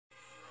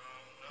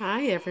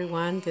Hi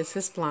everyone, this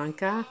is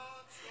Blanca,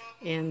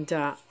 and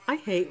I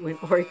hate when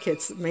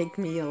orchids make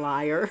me a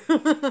liar.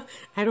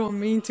 I don't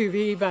mean to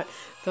be, but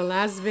the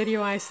last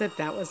video I said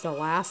that was the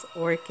last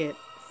orchid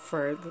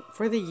for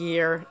the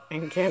year,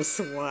 and guess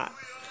what?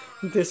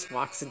 This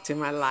walks into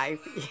my life.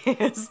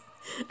 Yes,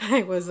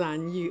 I was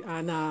on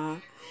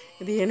the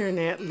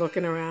internet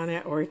looking around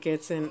at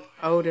orchids, and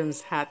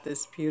Odom's had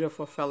this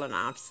beautiful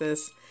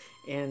phalaenopsis,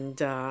 and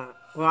well,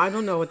 I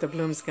don't know what the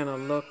bloom's gonna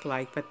look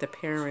like, but the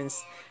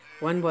parents.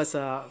 One was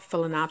a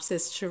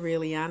Phalaenopsis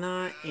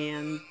cherylliana,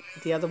 and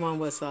the other one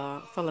was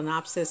a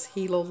Phalaenopsis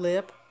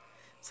helolip.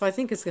 So I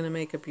think it's going to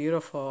make a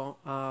beautiful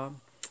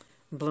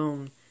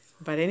bloom.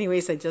 But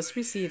anyways, I just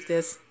received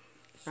this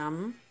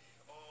from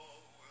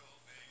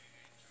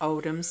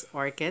Odom's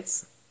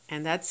Orchids,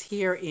 and that's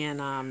here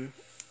in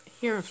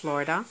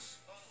Florida.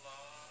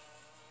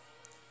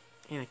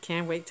 And I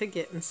can't wait to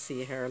get and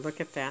see her.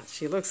 Look at that.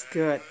 She looks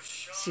good.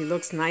 She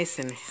looks nice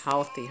and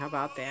healthy. How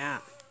about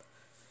that?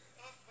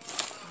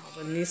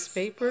 The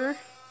newspaper.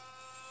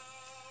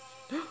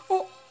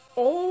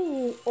 Oh,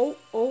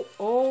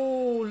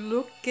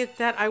 look at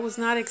that. I was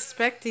not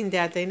expecting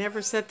that. They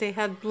never said they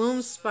had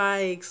bloom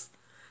spikes.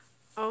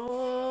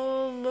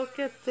 Oh, look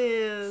at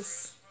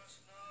this.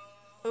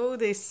 Oh,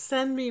 they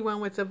send me one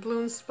with the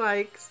bloom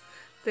spikes.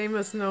 They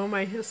must know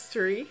my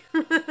history.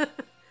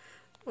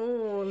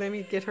 Oh, let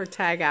me get her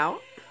tag out.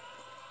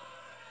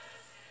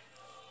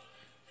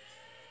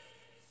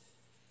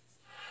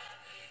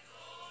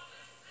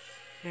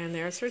 And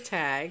there's her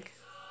tag.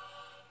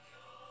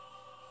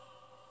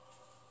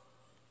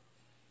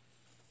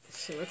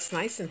 She looks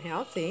nice and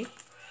healthy,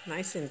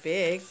 nice and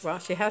big. Well,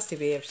 she has to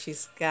be if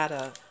she's got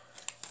a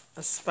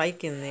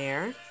spike in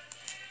there.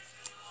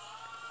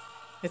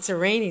 It's a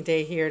rainy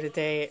day here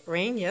today. It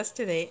rained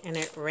yesterday and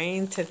it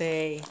rained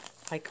today,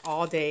 like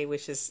all day,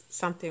 which is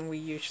something we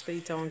usually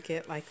don't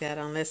get like that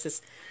unless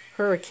it's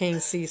hurricane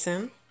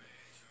season.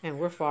 And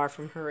we're far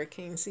from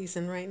hurricane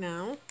season right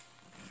now.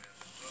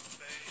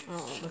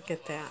 Oh, look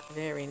at that.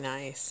 Very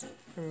nice.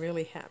 I'm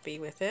really happy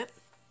with it.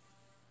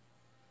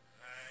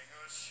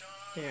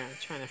 There, I'm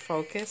trying to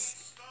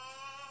focus.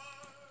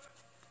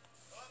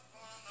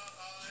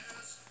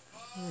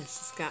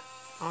 She's got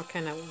all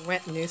kind of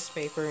wet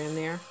newspaper in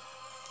there.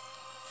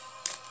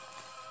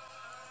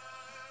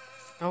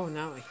 Oh,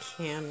 no, I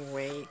can't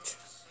wait.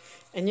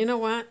 And you know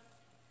what?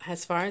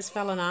 As far as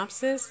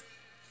Phalaenopsis,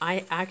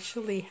 I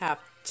actually have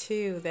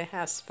two that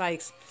have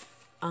spikes.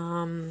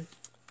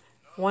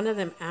 One of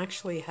them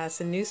actually has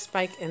a new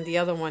spike, and the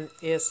other one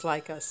is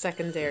like a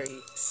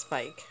secondary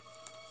spike.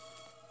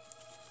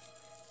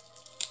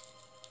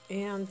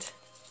 And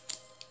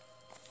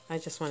I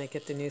just want to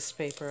get the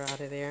newspaper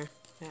out of there,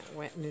 that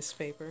wet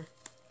newspaper.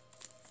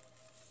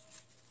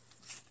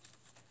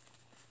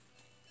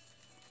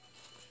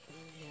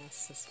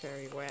 Yes, it's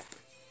very wet.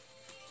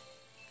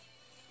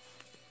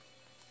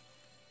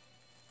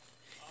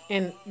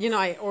 And, you know,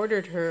 I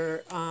ordered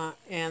her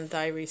and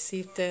I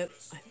received it.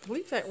 I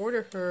believe I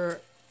ordered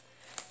her,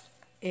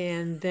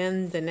 and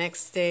then the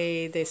next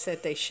day they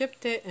said they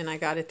shipped it, and I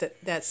got it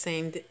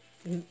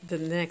the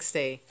next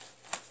day.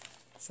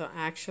 So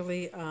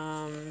actually,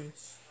 the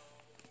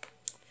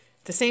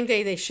same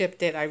day they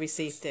shipped it, I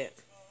received it.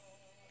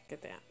 Look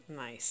at that.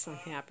 Nice. I'm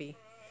happy.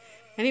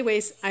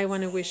 Anyways, I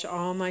want to wish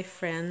all my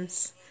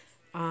friends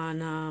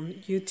on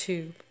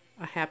YouTube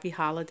a happy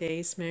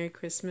holidays, Merry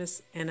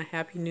Christmas, and a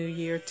Happy New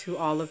Year to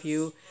all of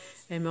you.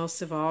 And most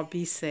of all,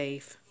 be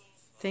safe.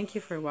 Thank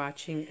you for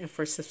watching and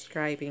for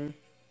subscribing.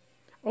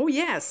 Oh,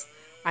 yes,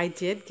 I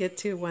did get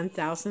to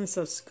 1,000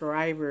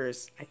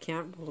 subscribers. I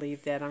can't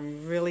believe that.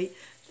 I'm really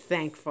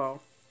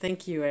thankful.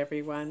 Thank you,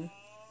 everyone.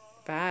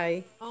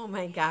 Bye. Oh,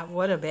 my God,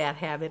 what a bad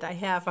habit I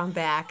have. I'm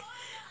back.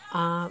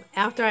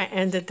 After I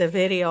ended the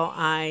video,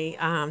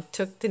 I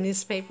took the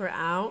newspaper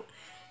out.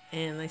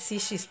 And I see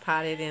she's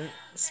potted in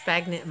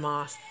sphagnum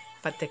moss.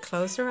 But the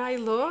closer I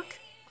look,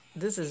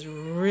 this is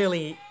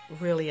really,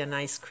 really a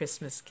nice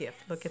Christmas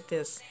gift. Look at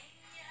this.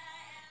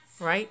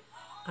 Right?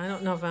 I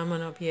don't know if I'm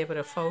going to be able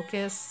to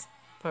focus,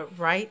 but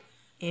right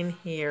in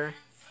here,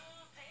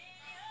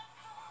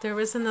 there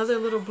is another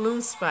little bloom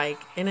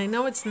spike. And I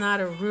know it's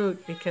not a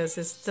root because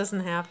it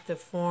doesn't have the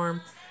form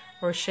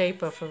or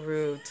shape of a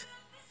root.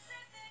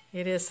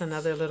 It is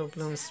another little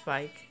bloom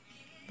spike.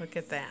 Look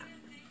at that.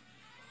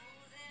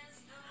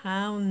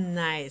 How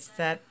nice.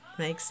 That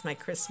makes my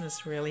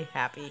Christmas really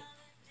happy.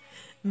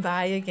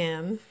 Bye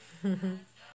again.